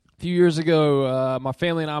few years ago, my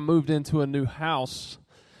family and I moved into a new house.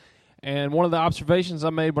 And one of the observations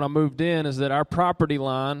I made when I moved in is that our property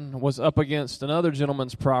line was up against another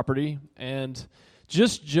gentleman's property. And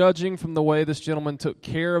just judging from the way this gentleman took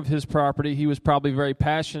care of his property, he was probably very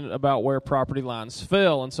passionate about where property lines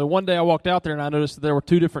fell. And so one day I walked out there and I noticed that there were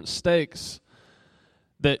two different stakes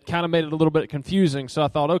that kind of made it a little bit confusing. So I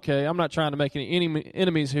thought, okay, I'm not trying to make any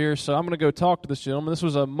enemies here, so I'm going to go talk to this gentleman. This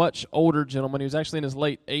was a much older gentleman. He was actually in his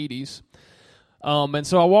late 80s. And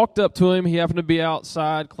so I walked up to him. He happened to be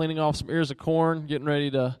outside cleaning off some ears of corn, getting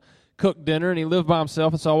ready to cook dinner, and he lived by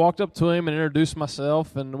himself. And so I walked up to him and introduced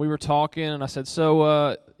myself, and we were talking, and I said,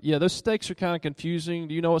 so, yeah, those stakes are kind of confusing.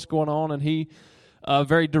 Do you know what's going on? And he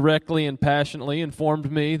very directly and passionately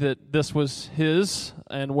informed me that this was his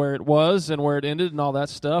and where it was and where it ended and all that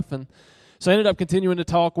stuff. And so I ended up continuing to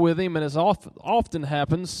talk with him, and as often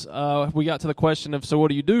happens, we got to the question of, so what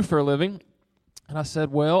do you do for a living? And I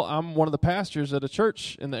said, well, I'm one of the pastors at a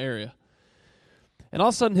church in the area. And all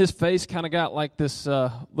of a sudden his face kind of got like this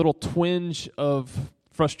little twinge of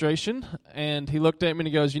frustration, and he looked at me and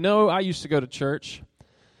he goes, you know, I used to go to church.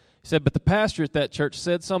 He said, but the pastor at that church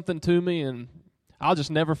said something to me, and I'll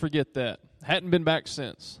just never forget that. Hadn't been back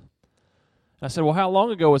since. I said, well, how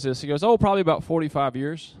long ago was this? He goes, oh, probably about 45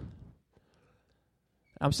 years.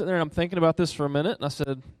 I'm sitting there and I'm thinking about this for a minute, and I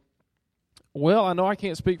said, well, I know I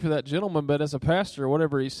can't speak for that gentleman, but as a pastor,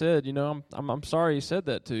 whatever he said, you know, I'm sorry he said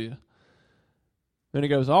that to you. Then he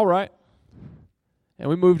goes, all right. And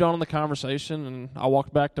we moved on in the conversation, and I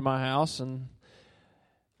walked back to my house, and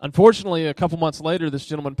unfortunately, a couple months later, this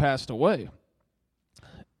gentleman passed away.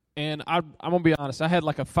 And I'm going to be honest, I had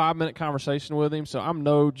like a 5-minute conversation with him, so I'm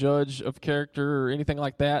no judge of character or anything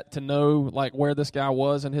like that to know like where this guy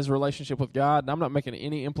was in his relationship with God, and I'm not making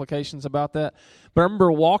any implications about that. But I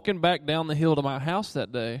remember walking back down the hill to my house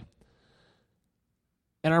that day,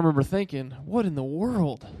 and I remember thinking, what in the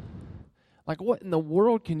world? Like, what in the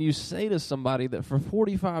world can you say to somebody that for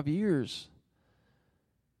 45 years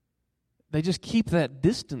they just keep that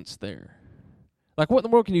distance there? Like, what in the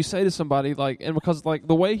world can you say to somebody, like, and because, like,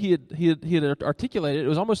 the way he had articulated it, it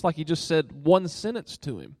was almost like he just said one sentence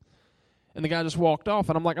to him, and the guy just walked off,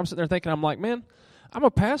 and I'm sitting there thinking, I'm like, man, I'm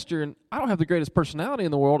a pastor, and I don't have the greatest personality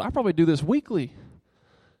in the world. I probably do this weekly.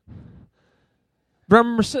 But I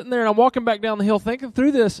remember sitting there, and I'm walking back down the hill thinking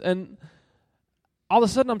through this, and all of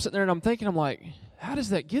a sudden I'm sitting there, and I'm thinking, I'm like, how does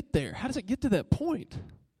that get there? How does it get to that point?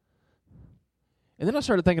 And then I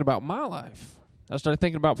started thinking about my life. I started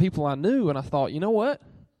thinking about people I knew, and I thought, you know what?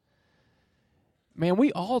 Man,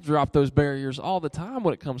 we all drop those barriers all the time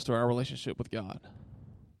when it comes to our relationship with God.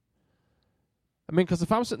 I mean, because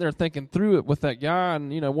if I'm sitting there thinking through it with that guy,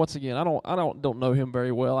 and, you know, once again, I don't know him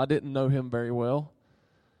very well. I didn't know him very well.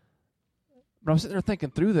 But I'm sitting there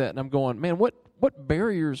thinking through that, and I'm going, man, what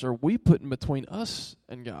barriers are we putting between us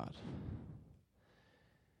and God?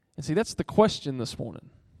 And see, that's the question this morning.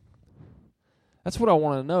 That's what I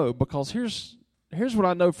want to know, because here's what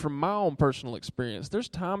I know from my own personal experience. There's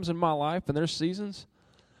times in my life and there's seasons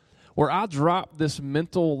where I drop this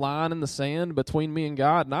mental line in the sand between me and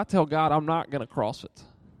God, and I tell God I'm not going to cross it.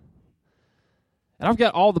 And I've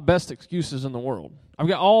got all the best excuses in the world. I've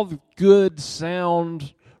got all the good,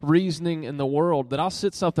 sound reasoning in the world that I'll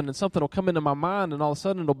sit something and something will come into my mind, and all of a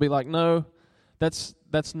sudden it'll be like, no, that's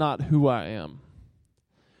not who I am.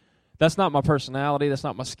 That's not my personality. That's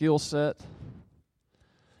not my skill set.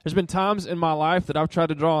 There's been times in my life that I've tried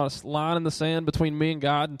to draw a line in the sand between me and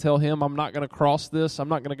God and tell him I'm not going to cross this, I'm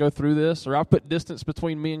not going to go through this, or I've put distance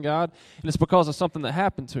between me and God, and it's because of something that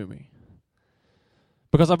happened to me.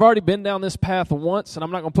 Because I've already been down this path once, and I'm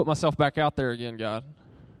not going to put myself back out there again, God.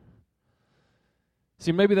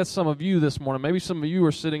 See, maybe that's some of you this morning. Maybe some of you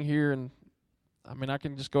are sitting here, and I mean, I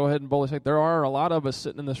can just go ahead and boldly say there are a lot of us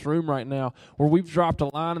sitting in this room right now where we've dropped a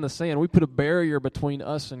line in the sand. We put a barrier between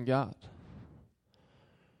us and God.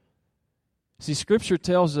 See, Scripture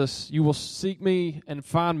tells us you will seek me and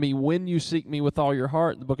find me when you seek me with all your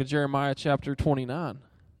heart in the book of Jeremiah chapter 29.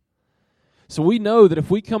 So we know that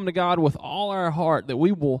if we come to God with all our heart, that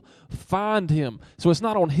we will find him. So it's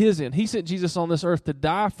not on his end. He sent Jesus on this earth to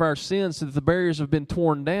die for our sins so that the barriers have been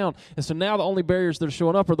torn down. And so now the only barriers that are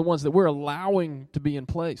showing up are the ones that we're allowing to be in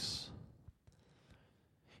place.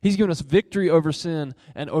 He's given us victory over sin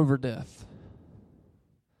and over death.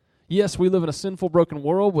 Yes, we live in a sinful, broken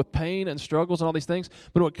world with pain and struggles and all these things,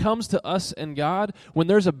 but when it comes to us and God, when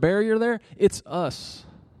there's a barrier there, it's us.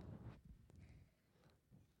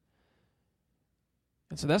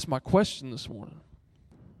 And so that's my question this morning.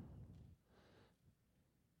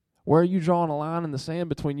 Where are you drawing a line in the sand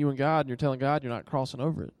between you and God, and you're telling God you're not crossing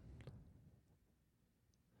over it?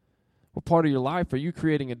 What part of your life are you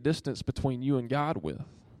creating a distance between you and God with?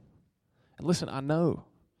 And listen, I know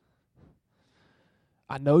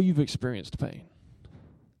you've experienced pain.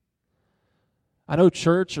 I know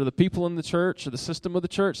church or the people in the church or the system of the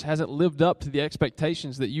church hasn't lived up to the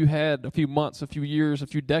expectations that you had a few months, a few years, a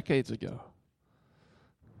few decades ago.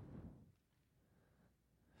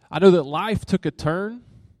 I know that life took a turn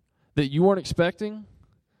that you weren't expecting.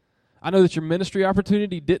 I know that your ministry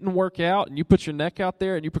opportunity didn't work out and you put your neck out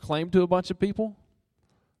there and you proclaimed to a bunch of people.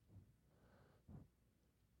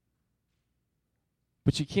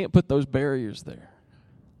 But you can't put those barriers there.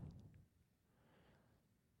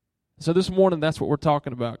 So this morning, that's what we're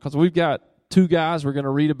talking about, because we've got two guys we're going to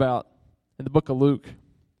read about in the book of Luke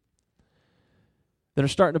that are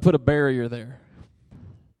starting to put a barrier there.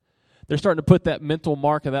 They're starting to put that mental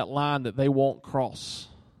mark of that line that they won't cross.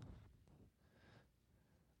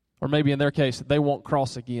 Or maybe in their case, that they won't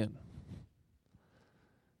cross again.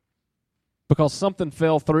 Because something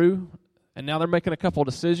fell through, and now they're making a couple of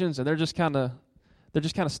decisions, and they're just kind of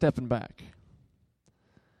stepping back.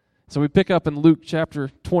 So we pick up in Luke chapter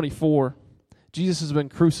 24. Jesus has been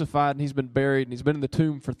crucified and he's been buried and he's been in the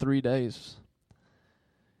tomb for 3 days.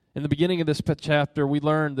 In the beginning of this chapter, we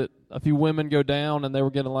learned that a few women go down and they were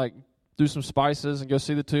going to do some spices and go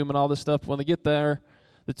see the tomb and all this stuff. When they get there,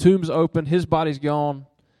 the tomb's open, his body's gone,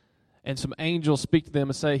 and some angels speak to them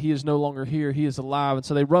and say, he is no longer here, he is alive. And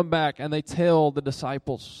so they run back and they tell the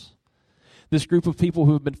disciples, this group of people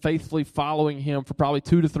who have been faithfully following him for probably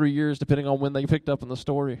 2 to 3 years, depending on when they picked up in the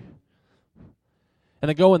story. And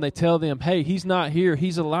they go and they tell them, hey, he's not here,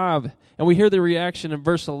 he's alive. And we hear the reaction in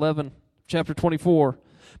verse 11, chapter 24.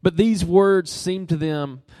 But these words seemed to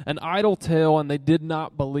them an idle tale, and they did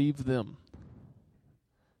not believe them.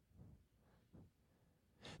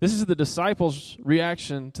 This is the disciples'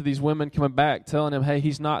 reaction to these women coming back, telling him, hey,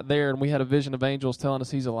 he's not there, and we had a vision of angels telling us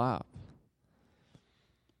he's alive.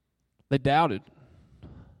 They doubted.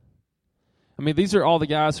 I mean, these are all the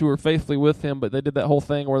guys who were faithfully with him, but they did that whole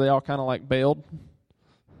thing where they all kind of bailed.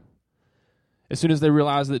 As soon as they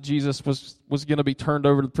realized that Jesus was going to be turned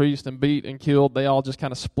over to the priest and beat and killed, they all just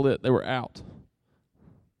kind of split. They were out.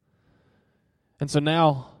 And so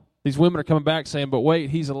now these women are coming back saying, but wait,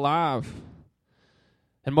 he's alive.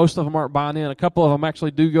 And most of them aren't buying in. A couple of them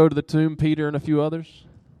actually do go to the tomb, Peter and a few others.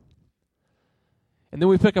 And then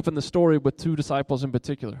we pick up in the story with 2 disciples in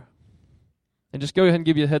particular. And just go ahead and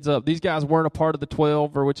give you a heads up. These guys weren't a part of the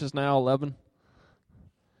 12, or which is now 11.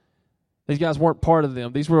 These guys weren't part of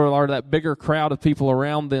them. These were that bigger crowd of people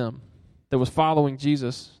around them that was following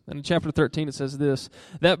Jesus. And in chapter 13 it says this,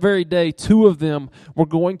 that very day 2 of them were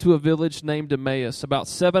going to a village named Emmaus, about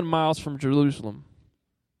 7 miles from Jerusalem.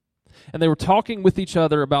 And they were talking with each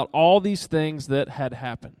other about all these things that had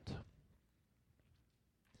happened.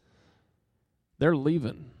 They're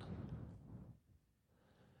leaving.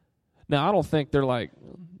 Now, I don't think they're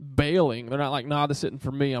bailing. They're not nah, this isn't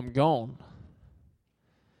for me, I'm gone.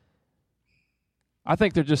 I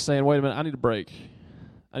think they're just saying, wait a minute, I need a break.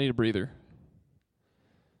 I need a breather.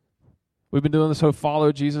 We've been doing this whole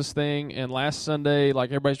follow Jesus thing, and last Sunday,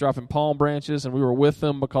 everybody's dropping palm branches, and we were with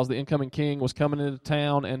them because the incoming king was coming into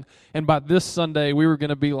town, and by this Sunday, we were going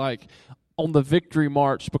to be on the victory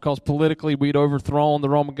march because politically we'd overthrown the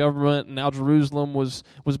Roman government, and now Jerusalem was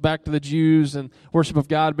back to the Jews, and worship of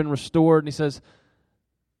God had been restored. And he says,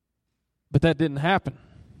 but that didn't happen.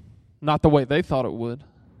 Not the way they thought it would.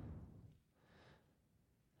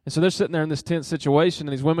 And so they're sitting there in this tense situation,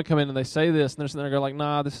 and these women come in and they say this, and they're sitting there going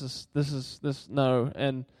nah, this, no.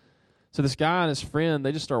 And so this guy and his friend,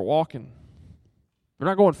 they just start walking. They're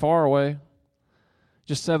not going far away,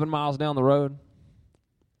 just 7 miles down the road.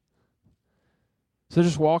 So they're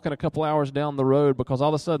just walking a couple hours down the road because all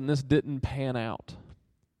of a sudden this didn't pan out.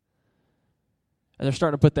 And they're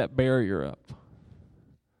starting to put that barrier up.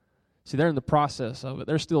 See, they're in the process of it.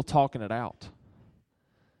 They're still talking it out.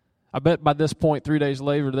 I bet by this point, 3 days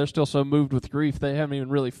later, they're still so moved with grief, they haven't even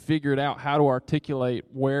really figured out how to articulate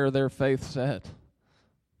where their faith's at.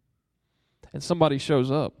 And somebody shows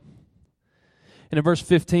up. And in verse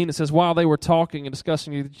 15, it says, while they were talking and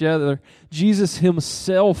discussing each other, Jesus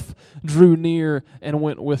himself drew near and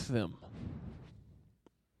went with them.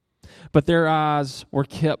 But their eyes were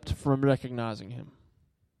kept from recognizing him.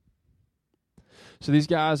 So these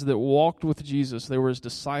guys that walked with Jesus, they were his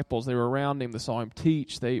disciples. They were around him. They saw him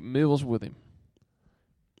teach. They ate meals with him.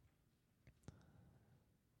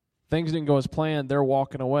 Things didn't go as planned. They're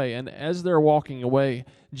walking away. And as they're walking away,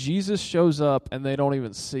 Jesus shows up and they don't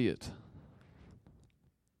even see it.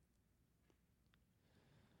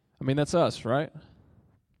 I mean, that's us, right?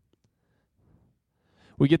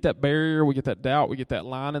 We get that barrier, we get that doubt, we get that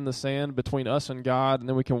line in the sand between us and God, and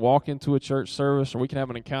then we can walk into a church service or we can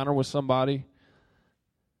have an encounter with somebody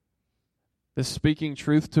that's speaking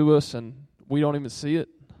truth to us and we don't even see it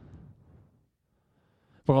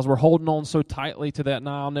because we're holding on so tightly to that,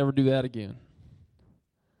 I'll never do that again.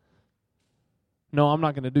 No, I'm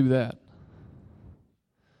not going to do that.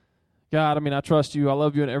 God, I trust you, I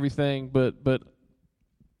love you and everything, but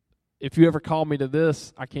if you ever call me to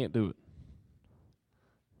this, I can't do it.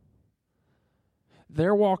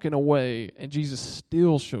 They're walking away, and Jesus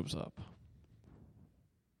still shows up.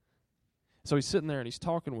 So he's sitting there, and he's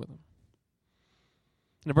talking with them.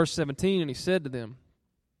 In verse 17, and he said to them,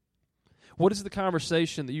 what is the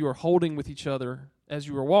conversation that you are holding with each other as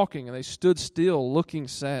you were walking? And they stood still, looking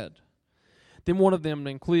sad. Then one of them,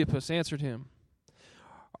 named Cleopas, answered him,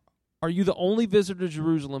 are you the only visitor to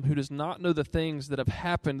Jerusalem who does not know the things that have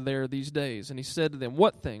happened there these days? And he said to them,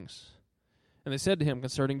 what things? And they said to him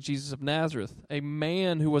concerning Jesus of Nazareth, a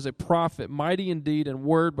man who was a prophet, mighty in deed and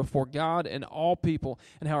word before God and all people,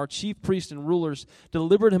 and how our chief priests and rulers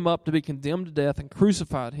delivered him up to be condemned to death and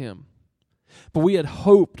crucified him. But we had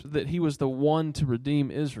hoped that he was the one to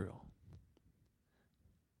redeem Israel.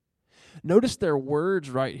 Notice their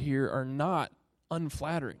words right here are not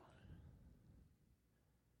unflattering.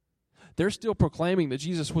 They're still proclaiming that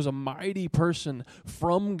Jesus was a mighty person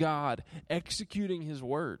from God, executing his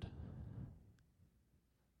word.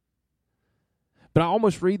 But I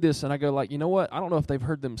almost read this and I go like, you know what? I don't know if they've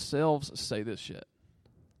heard themselves say this yet.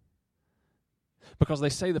 Because they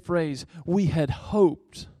say the phrase, we had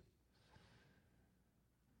hoped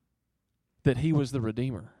that he was the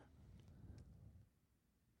Redeemer.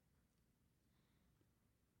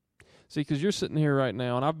 See, because you're sitting here right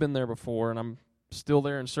now, and I've been there before, and I'm still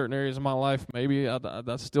there in certain areas of my life. Maybe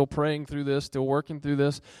I'm still praying through this, still working through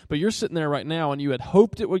this. But you're sitting there right now, and you had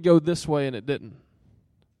hoped it would go this way, and it didn't.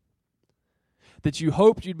 That you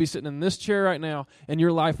hoped you'd be sitting in this chair right now and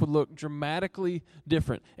your life would look dramatically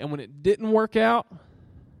different. And when it didn't work out,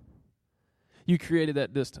 you created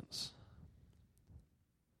that distance.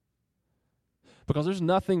 Because there's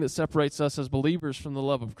nothing that separates us as believers from the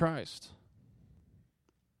love of Christ.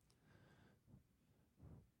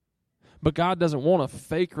 But God doesn't want a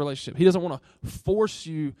fake relationship. He doesn't want to force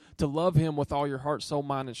you to love him with all your heart, soul,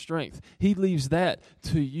 mind, and strength. He leaves that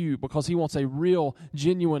to you because he wants a real,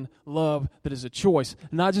 genuine love that is a choice,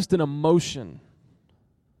 not just an emotion.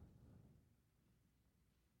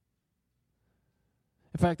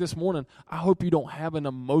 In fact, this morning, I hope you don't have an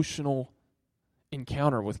emotional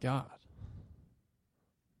encounter with God.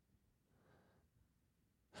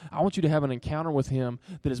 I want you to have an encounter with him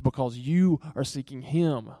that is because you are seeking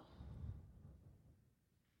him.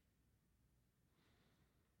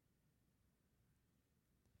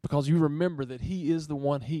 Because you remember that he is the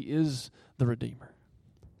one, he is the Redeemer.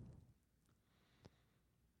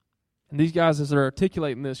 And these guys, as they're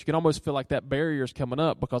articulating this, you can almost feel like that barrier is coming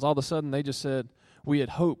up because all of a sudden they just said, we had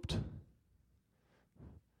hoped.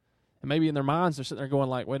 And maybe in their minds they're sitting there going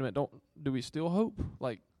like, wait a minute, do we still hope?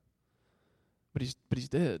 Like, but he's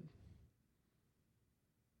dead.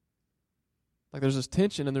 Like there's this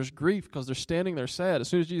tension and there's grief because they're standing there sad. As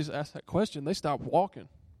soon as Jesus asked that question, they stopped walking.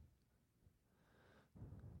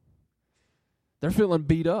 They're feeling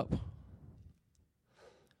beat up.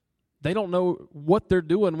 They don't know what they're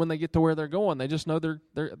doing when they get to where they're going. They just know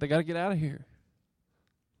they got to get out of here.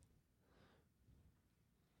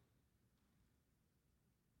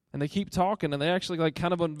 And they keep talking, and they actually like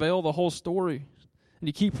kind of unveil the whole story. And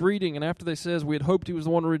you keep reading, and after they says, we had hoped he was the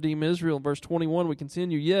one to redeem Israel, in verse 21, we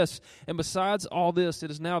continue, yes, and besides all this, it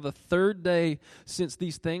is now the third day since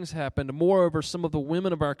these things happened. Moreover, some of the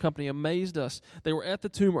women of our company amazed us. They were at the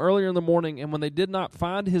tomb earlier in the morning, and when they did not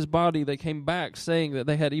find his body, they came back, saying that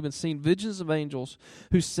they had even seen visions of angels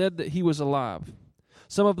who said that he was alive.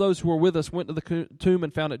 Some of those who were with us went to the tomb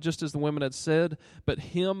and found it just as the women had said, but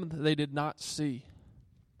him they did not see.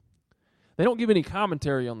 They don't give any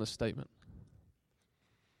commentary on this statement.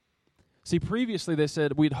 See, previously they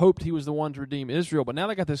said we'd hoped he was the one to redeem Israel, but now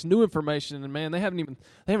they got this new information, and man, they haven't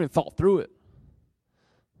even thought through it.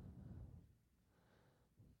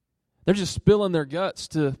 They're just spilling their guts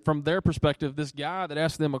to, from their perspective, this guy that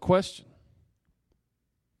asked them a question.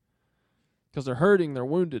 Because they're hurting, they're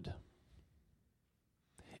wounded.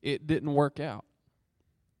 It didn't work out.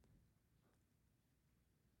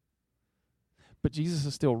 But Jesus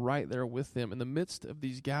is still right there with them in the midst of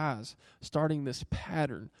these guys starting this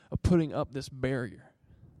pattern of putting up this barrier.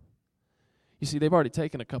 You see, they've already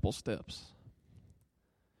taken a couple steps.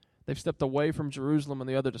 They've stepped away from Jerusalem and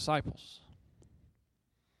the other disciples.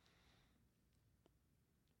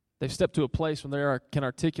 They've stepped to a place when they can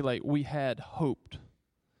articulate, we had hoped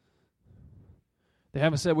They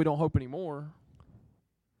haven't said we don't hope anymore.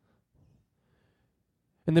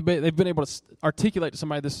 And they've been able to articulate to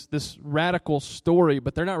somebody this radical story,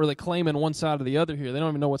 but they're not really claiming one side or the other here. They don't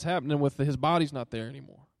even know what's happening with his body's not there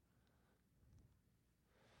anymore.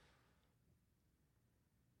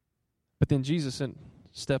 But then Jesus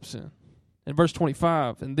steps in. In verse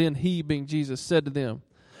 25, and then he, being Jesus, said to them,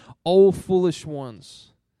 O foolish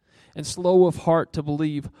ones, and slow of heart to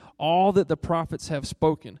believe all that the prophets have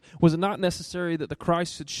spoken. Was it not necessary that the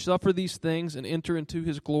Christ should suffer these things and enter into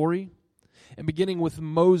his glory? And beginning with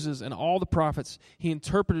Moses and all the prophets, he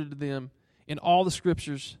interpreted to them in all the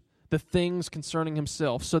scriptures the things concerning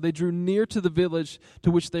himself. So they drew near to the village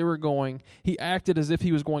to which they were going. He acted as if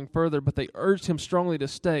he was going further, but they urged him strongly to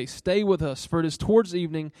stay. Stay with us, for it is towards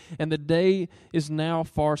evening, and the day is now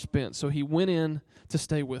far spent. So he went in to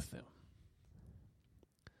stay with them.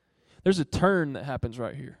 There's a turn that happens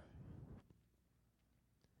right here.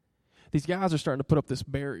 These guys are starting to put up this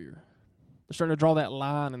barrier. They're starting to draw that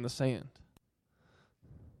line in the sand.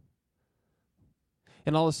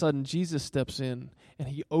 And all of a sudden, Jesus steps in, and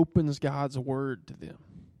he opens God's word to them.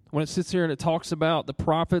 When it sits here and it talks about the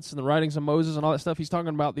prophets and the writings of Moses and all that stuff, he's talking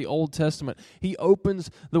about the Old Testament. He opens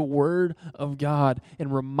the word of God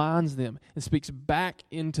and reminds them and speaks back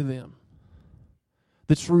into them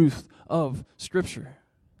the truth of Scripture.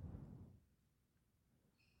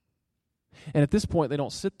 And at this point, they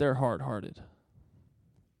don't sit there hard-hearted.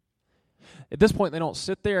 At this point, they don't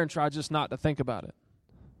sit there and try just not to think about it.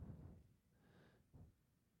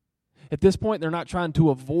 At this point, they're not trying to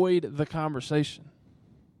avoid the conversation.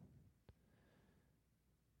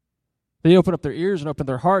 They open up their ears and open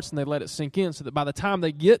their hearts and they let it sink in so that by the time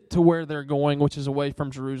they get to where they're going, which is away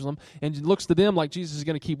from Jerusalem, and it looks to them like Jesus is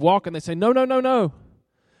going to keep walking, they say, no, no, no, no.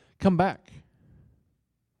 Come back.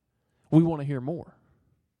 We want to hear more.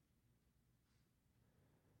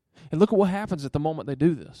 And look at what happens at the moment they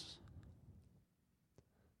do this.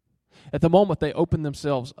 At the moment they open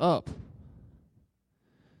themselves up.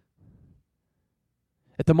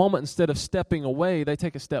 At the moment, instead of stepping away, they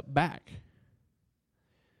take a step back.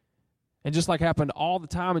 And just like happened all the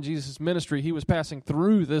time in Jesus' ministry, he was passing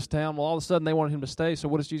through this town. Well, all of a sudden, they wanted him to stay. So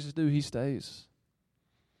what does Jesus do? He stays.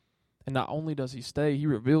 And not only does he stay, he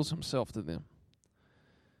reveals himself to them.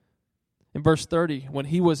 In verse 30, when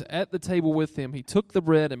he was at the table with them, he took the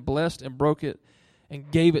bread and blessed and broke it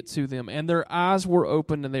and gave it to them. And their eyes were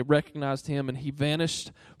opened and they recognized him, and he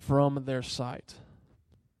vanished from their sight.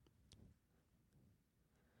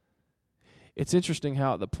 It's interesting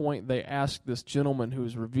how at the point they ask this gentleman who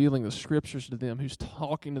is revealing the scriptures to them, who's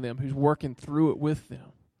talking to them, who's working through it with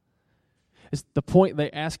them, it's the point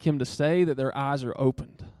they ask him to stay that their eyes are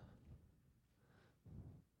opened.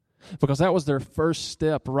 Because that was their first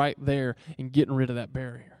step right there in getting rid of that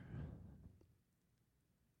barrier.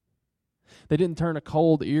 They didn't turn a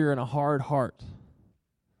cold ear and a hard heart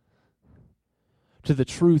to the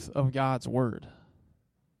truth of God's word.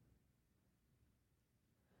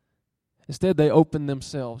 Instead, they open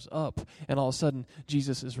themselves up, and all of a sudden,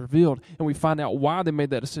 Jesus is revealed. And we find out why they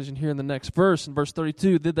made that decision here in the next verse. In verse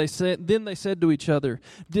 32, then they said to each other,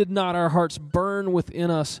 did not our hearts burn within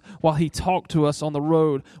us while he talked to us on the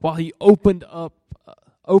road, while he opened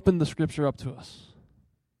the Scripture up to us?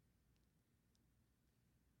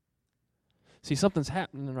 See, something's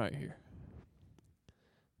happening right here.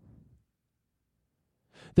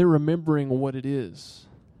 They're remembering what it is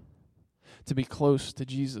to be close to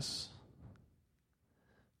Jesus.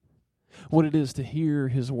 What it is to hear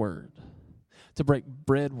his word, to break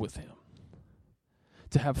bread with him,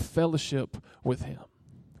 to have fellowship with him.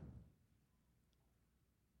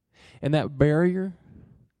 And that barrier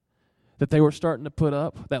that they were starting to put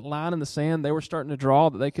up, that line in the sand they were starting to draw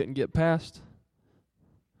that they couldn't get past,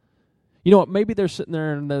 you know what, maybe they're sitting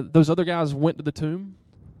there and those other guys went to the tomb.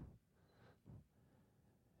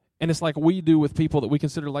 And it's like we do with people that we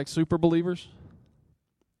consider like super believers.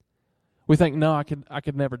 We think, no, I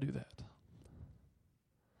could never do that.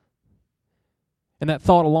 And that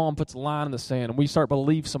thought alone puts a line in the sand, and we start to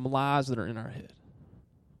believe some lies that are in our head.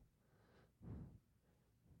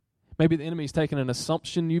 Maybe the enemy's taken an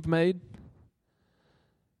assumption you've made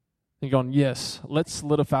and going, yes, let's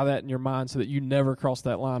solidify that in your mind so that you never cross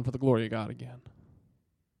that line for the glory of God again.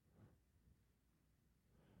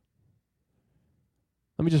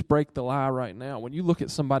 Let me just break the lie right now. When you look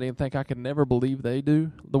at somebody and think, I could never believe they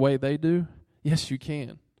do the way they do, yes, you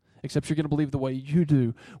can. Except you're going to believe the way you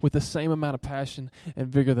do with the same amount of passion and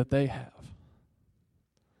vigor that they have.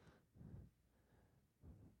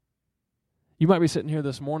 You might be sitting here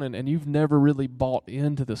this morning and you've never really bought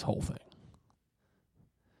into this whole thing.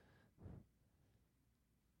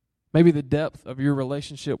 Maybe the depth of your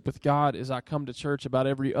relationship with God is I come to church about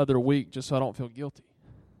every other week just so I don't feel guilty.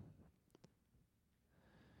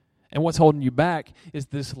 And what's holding you back is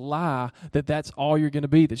this lie that that's all you're going to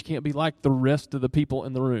be, that you can't be like the rest of the people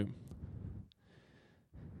in the room.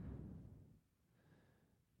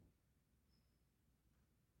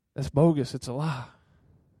 That's bogus. It's a lie.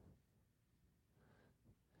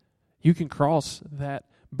 You can cross that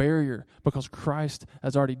barrier because Christ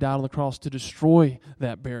has already died on the cross to destroy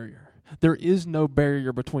that barrier. There is no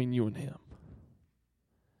barrier between you and Him.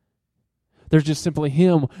 There's just simply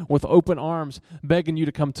Him with open arms begging you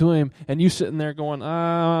to come to Him, and you sitting there going,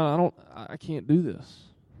 I can't do this.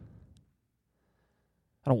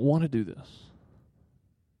 I don't want to do this.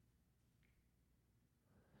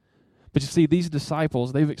 But you see, these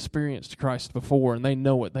disciples, they've experienced Christ before, and they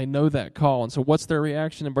know it. They know that call. And so what's their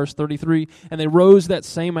reaction in verse 33? And they rose that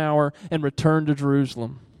same hour and returned to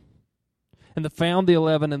Jerusalem. And they found the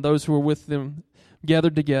 11 and those who were with them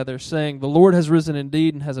gathered together, saying, "The Lord has risen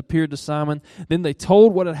indeed and has appeared to Simon." Then they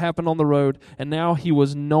told what had happened on the road, and now He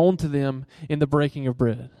was known to them in the breaking of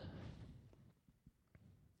bread.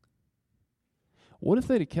 What if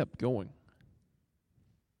they'd have kept going?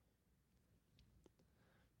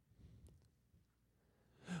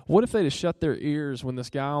 What if they'd have shut their ears when this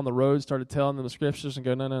guy on the road started telling them the scriptures and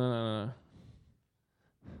go, no.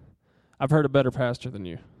 I've heard a better pastor than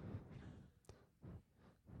you.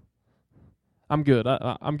 I'm good.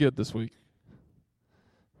 I'm good this week.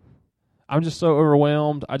 I'm just so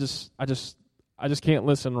overwhelmed. I just can't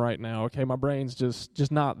listen right now. Okay, my brain's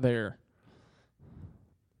just not there.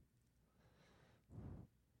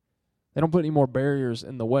 They don't put any more barriers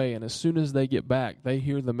in the way, and as soon as they get back, they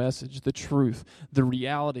hear the message, the truth, the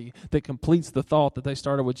reality that completes the thought that they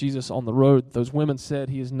started with Jesus on the road. Those women said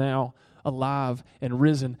He is now alive and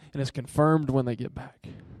risen, and it's confirmed when they get back.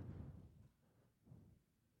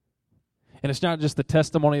 And it's not just the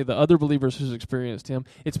testimony of the other believers who's experienced Him,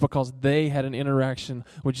 it's because they had an interaction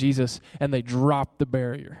with Jesus and they dropped the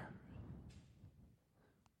barrier.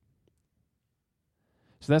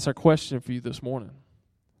 So that's our question for you this morning.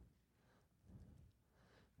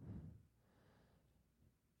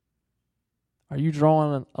 Are you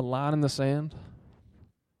drawing a line in the sand?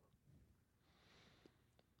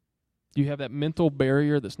 Do you have that mental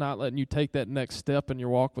barrier that's not letting you take that next step in your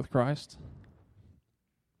walk with Christ?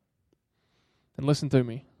 And listen to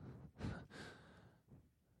me.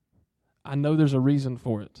 I know there's a reason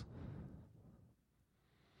for it.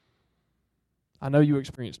 I know you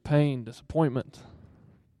experienced pain, disappointment.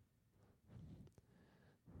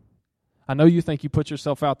 I know you think you put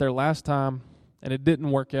yourself out there last time and it didn't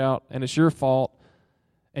work out, and it's your fault,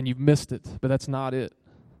 and you've missed it, but that's not it.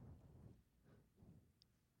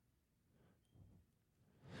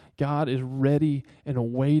 God is ready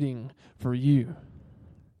and waiting for you.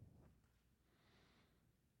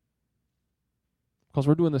 Because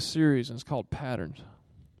we're doing this series, and it's called Patterns.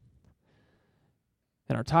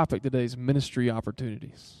 And our topic today is ministry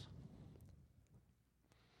opportunities.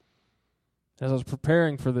 As I was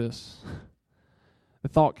preparing for this, the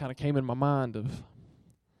thought kind of came in my mind of,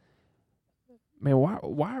 man,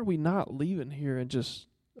 why are we not leaving here and just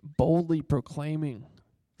boldly proclaiming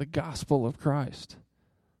the gospel of Christ?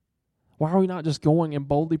 Why are we not just going and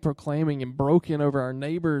boldly proclaiming and broken over our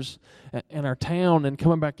neighbors and our town and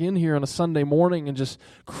coming back in here on a Sunday morning and just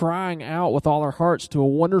crying out with all our hearts to a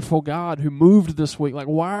wonderful God who moved this week? Like,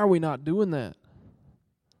 why are we not doing that?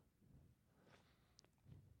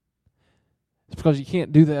 It's because you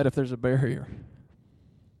can't do that if there's a barrier.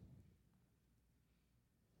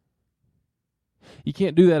 You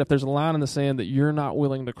can't do that if there's a line in the sand that you're not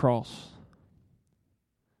willing to cross.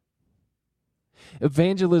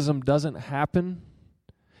 Evangelism doesn't happen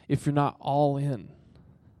if you're not all in.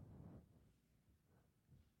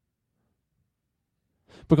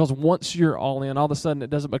 Because once you're all in, all of a sudden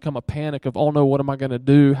it doesn't become a panic of, oh no, what am I going to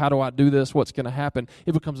do? How do I do this? What's going to happen?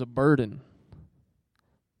 It becomes a burden.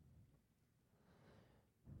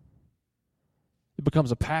 It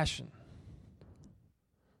becomes a passion.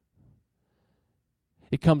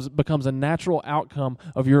 It becomes a natural outcome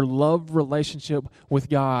of your love relationship with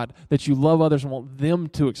God, that you love others and want them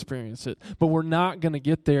to experience it. But we're not going to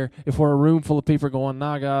get there if we're a room full of people going,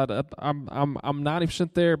 nah, God, I'm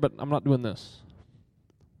 90% there, but I'm not doing this.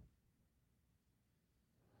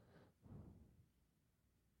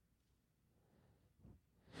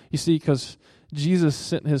 You see, because Jesus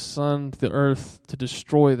sent His Son to the earth to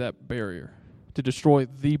destroy that barrier, to destroy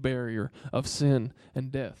the barrier of sin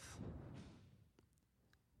and death.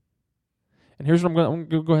 And here's what I'm going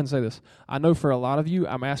to go ahead and say this. I know for a lot of you,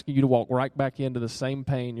 I'm asking you to walk right back into the same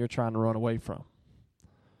pain you're trying to run away from.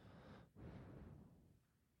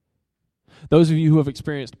 Those of you who have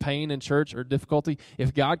experienced pain in church or difficulty,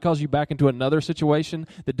 if God calls you back into another situation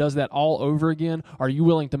that does that all over again, are you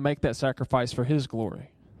willing to make that sacrifice for His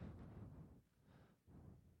glory?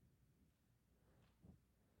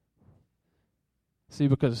 See,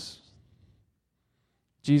 because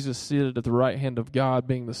Jesus, seated at the right hand of God,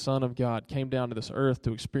 being the Son of God, came down to this earth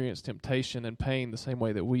to experience temptation and pain the same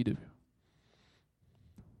way that we do.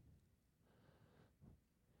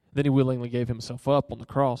 Then He willingly gave Himself up on the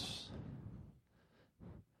cross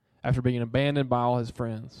after being abandoned by all His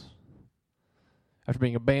friends, after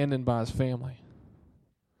being abandoned by His family,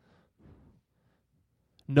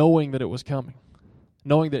 knowing that it was coming,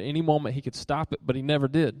 knowing that any moment He could stop it, but He never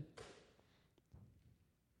did.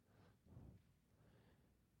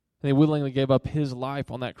 And He willingly gave up His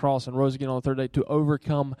life on that cross and rose again on the third day to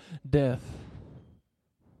overcome death.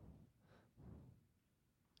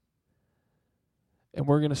 And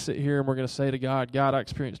we're going to sit here and we're going to say to God, God, I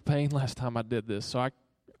experienced pain last time I did this, so I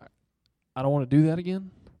don't want to do that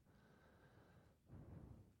again.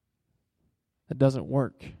 It doesn't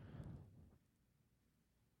work.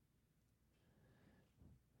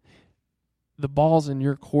 The ball's in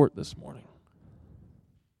your court this morning.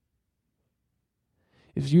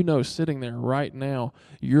 If you know sitting there right now,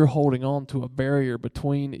 you're holding on to a barrier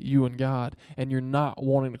between you and God, and you're not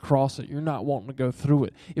wanting to cross it. You're not wanting to go through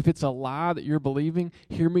it. If it's a lie that you're believing,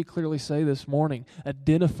 hear me clearly say this morning,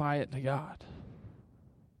 identify it to God.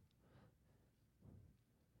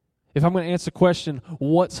 If I'm going to answer the question,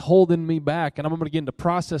 what's holding me back, and I'm going to begin to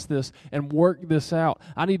process this and work this out,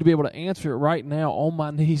 I need to be able to answer it right now on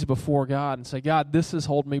my knees before God and say, God, this is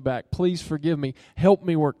holding me back. Please forgive me. Help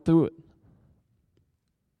me work through it.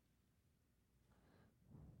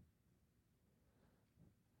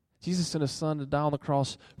 Jesus sent His Son to die on the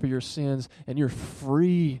cross for your sins, and you're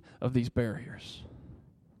free of these barriers.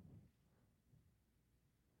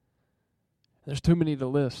 There's too many to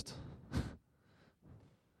list.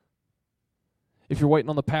 If you're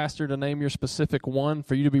waiting on the pastor to name your specific one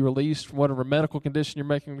for you to be released from whatever medical condition you're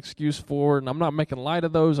making an excuse for, and I'm not making light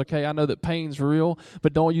of those, okay, I know that pain's real,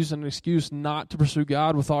 but don't use an excuse not to pursue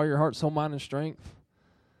God with all your heart, soul, mind, and strength.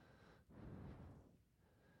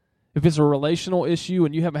 If it's a relational issue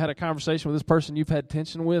and you haven't had a conversation with this person you've had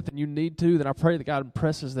tension with and you need to, then I pray that God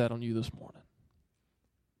impresses that on you this morning.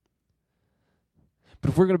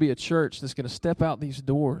 But if we're going to be a church that's going to step out these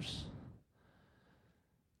doors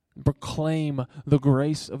and proclaim the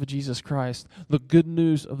grace of Jesus Christ, the good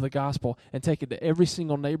news of the gospel, and take it to every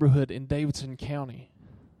single neighborhood in Davidson County,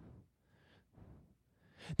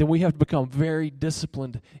 then we have to become very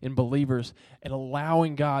disciplined in believers and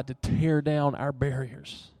allowing God to tear down our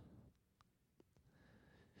barriers.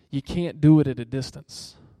 You can't do it at a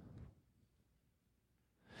distance.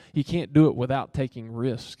 You can't do it without taking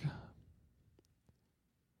risk.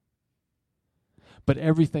 But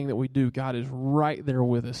everything that we do, God is right there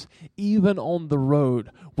with us, even on the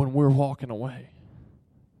road when we're walking away.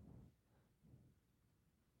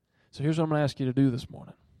 So here's what I'm going to ask you to do this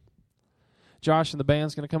morning. Josh and the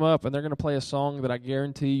band's going to come up, and they're going to play a song that I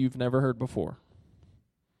guarantee you've never heard before.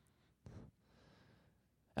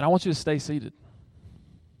 And I want you to stay seated.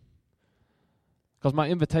 Because my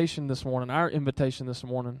invitation this morning, our invitation this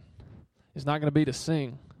morning, is not going to be to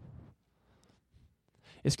sing.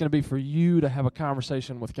 It's going to be for you to have a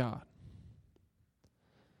conversation with God.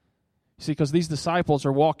 See, because these disciples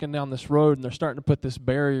are walking down this road and they're starting to put this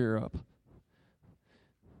barrier up.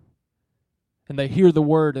 And they hear the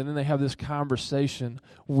word and then they have this conversation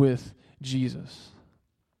with Jesus.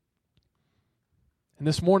 And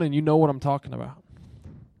this morning, you know what I'm talking about.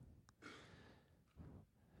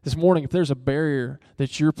 This morning, if there's a barrier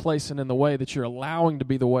that you're placing in the way, that you're allowing to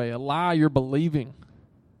be the way, a lie you're believing,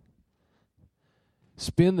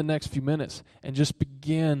 spend the next few minutes and just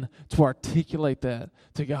begin to articulate that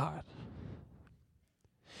to God.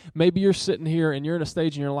 Maybe you're sitting here and you're in a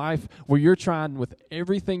stage in your life where you're trying with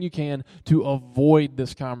everything you can to avoid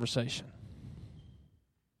this conversation.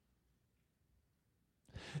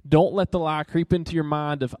 Don't let the lie creep into your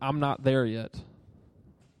mind of, I'm not there yet.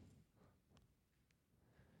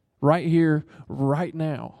 Right here, right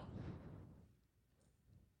now.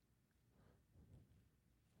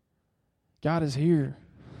 God is here.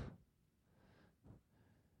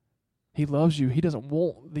 He loves you. He doesn't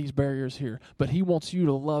want these barriers here, but He wants you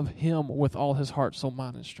to love Him with all His heart, soul,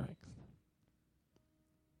 mind, and strength.